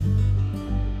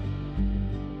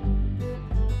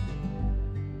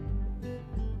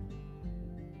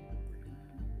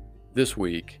This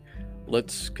week,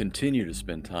 let's continue to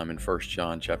spend time in 1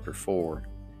 John chapter 4.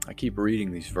 I keep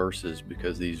reading these verses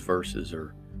because these verses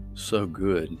are so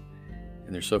good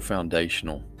and they're so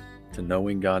foundational to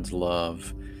knowing God's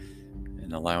love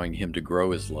and allowing Him to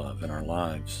grow His love in our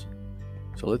lives.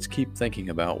 So let's keep thinking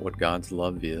about what God's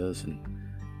love is and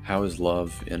how His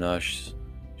love in us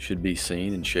should be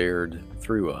seen and shared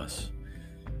through us.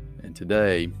 And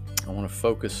today, I want to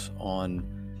focus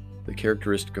on the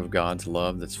characteristic of God's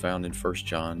love that's found in 1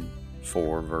 John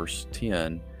 4, verse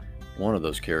 10, one of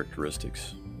those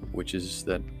characteristics, which is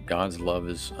that God's love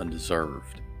is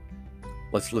undeserved.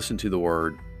 Let's listen to the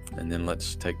word, and then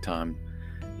let's take time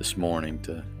this morning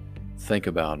to think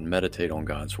about and meditate on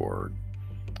God's word.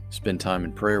 Spend time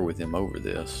in prayer with Him over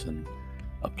this and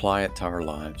apply it to our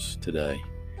lives today.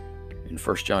 In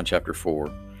 1 John chapter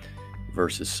 4,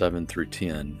 verses 7 through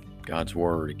 10, God's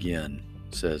word again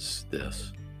says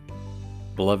this: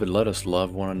 Beloved, let us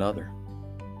love one another,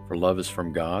 for love is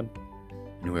from God,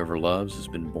 and whoever loves has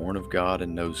been born of God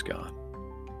and knows God.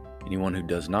 Anyone who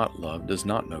does not love does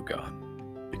not know God,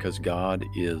 because God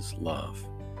is love.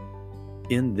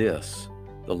 In this,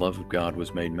 the love of God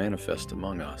was made manifest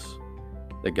among us,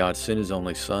 that God sent His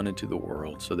only Son into the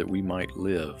world so that we might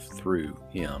live through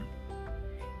Him.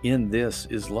 In this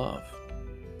is love,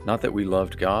 not that we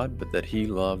loved God, but that He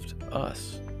loved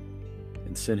us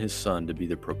and sent His Son to be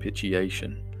the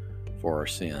propitiation for our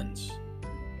sins.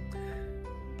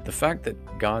 The fact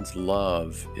that God's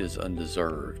love is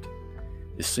undeserved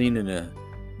is seen in a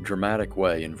dramatic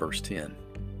way in verse 10,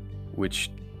 which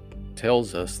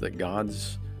tells us that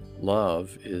God's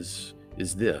love is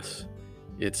this.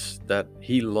 It's that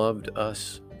He loved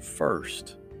us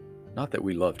first, not that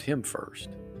we loved Him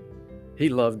first. He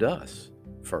loved us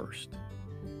first.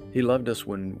 He loved us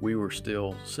when we were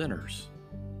still sinners.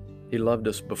 He loved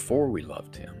us before we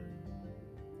loved Him.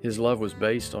 His love was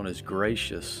based on His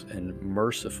gracious and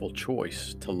merciful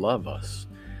choice to love us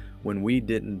when we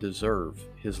didn't deserve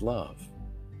His love.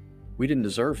 We didn't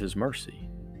deserve His mercy.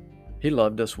 He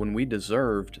loved us when we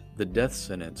deserved the death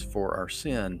sentence for our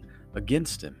sin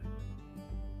against Him.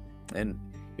 And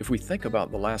if we think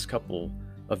about the last couple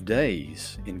of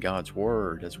days in God's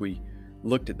Word, as we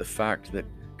looked at the fact that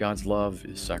God's love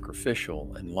is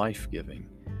sacrificial and life-giving,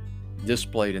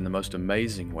 displayed in the most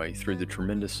amazing way through the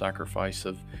tremendous sacrifice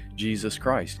of Jesus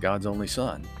Christ, God's only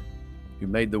Son, who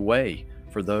made the way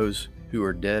for those who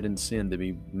are dead in sin to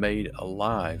be made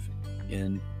alive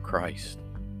in Christ.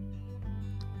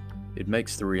 It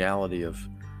makes the reality of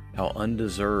how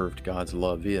undeserved God's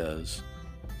love is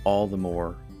all the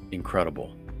more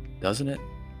incredible, doesn't it?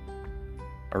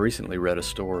 I recently read a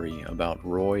story about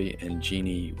Roy and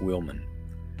Jeannie Willman,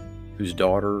 whose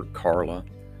daughter, Carla,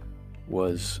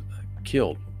 was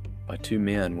killed by two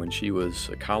men when she was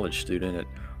a college student at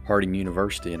Harding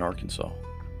University in Arkansas.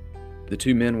 The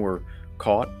two men were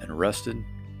caught and arrested,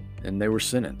 and they were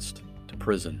sentenced to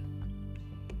prison.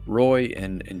 Roy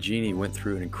and Jeannie went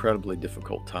through an incredibly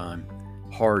difficult time,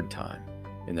 hard time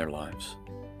in their lives.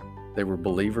 They were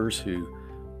believers who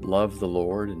loved the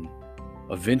Lord, and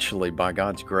eventually, by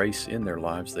God's grace in their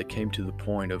lives, they came to the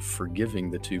point of forgiving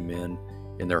the two men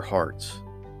in their hearts.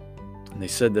 And they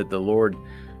said that the Lord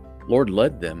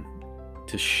led them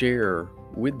to share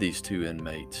with these two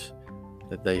inmates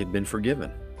that they had been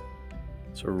forgiven.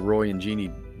 So Roy and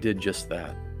Jeannie did just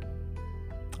that.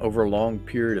 Over a long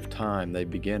period of time, they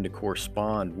began to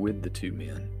correspond with the two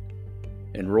men.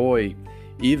 And Roy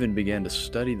even began to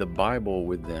study the Bible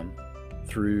with them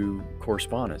through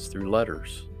correspondence, through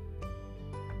letters.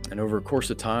 And over a course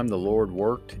of time, the Lord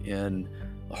worked in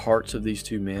the hearts of these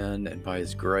two men, and by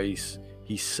His grace,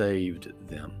 He saved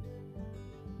them.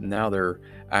 Now they're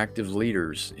active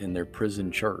leaders in their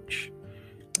prison church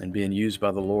and being used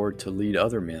by the Lord to lead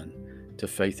other men to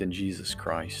faith in Jesus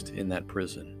Christ in that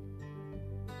prison.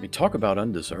 I mean, talk about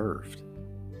undeserved.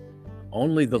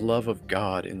 Only the love of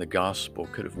God in the gospel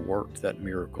could have worked that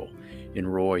miracle in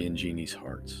Roy and Jeannie's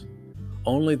hearts.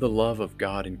 Only the love of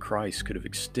God in Christ could have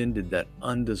extended that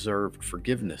undeserved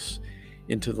forgiveness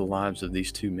into the lives of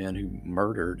these two men who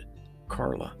murdered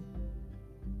Carla.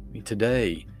 I mean,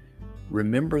 today,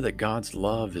 remember that God's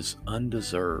love is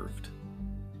undeserved.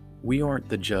 We aren't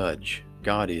the judge,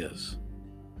 God is.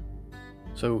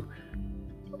 So,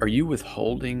 are you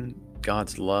withholding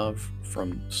God's love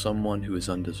from someone who is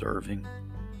undeserving?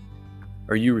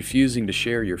 Are you refusing to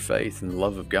share your faith in the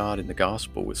love of God in the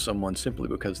gospel with someone simply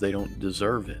because they don't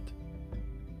deserve it?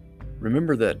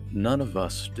 Remember that none of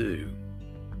us do.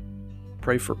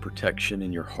 Pray for protection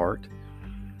in your heart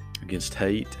against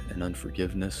hate and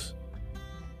unforgiveness.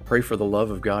 Pray for the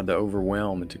love of God to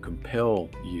overwhelm and to compel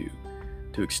you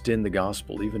to extend the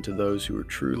gospel even to those who are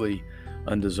truly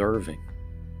undeserving.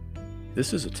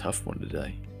 This is a tough one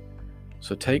today.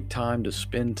 So take time to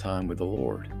spend time with the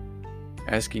Lord,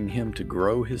 asking Him to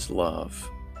grow His love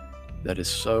that is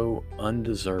so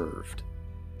undeserved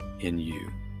in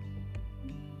you.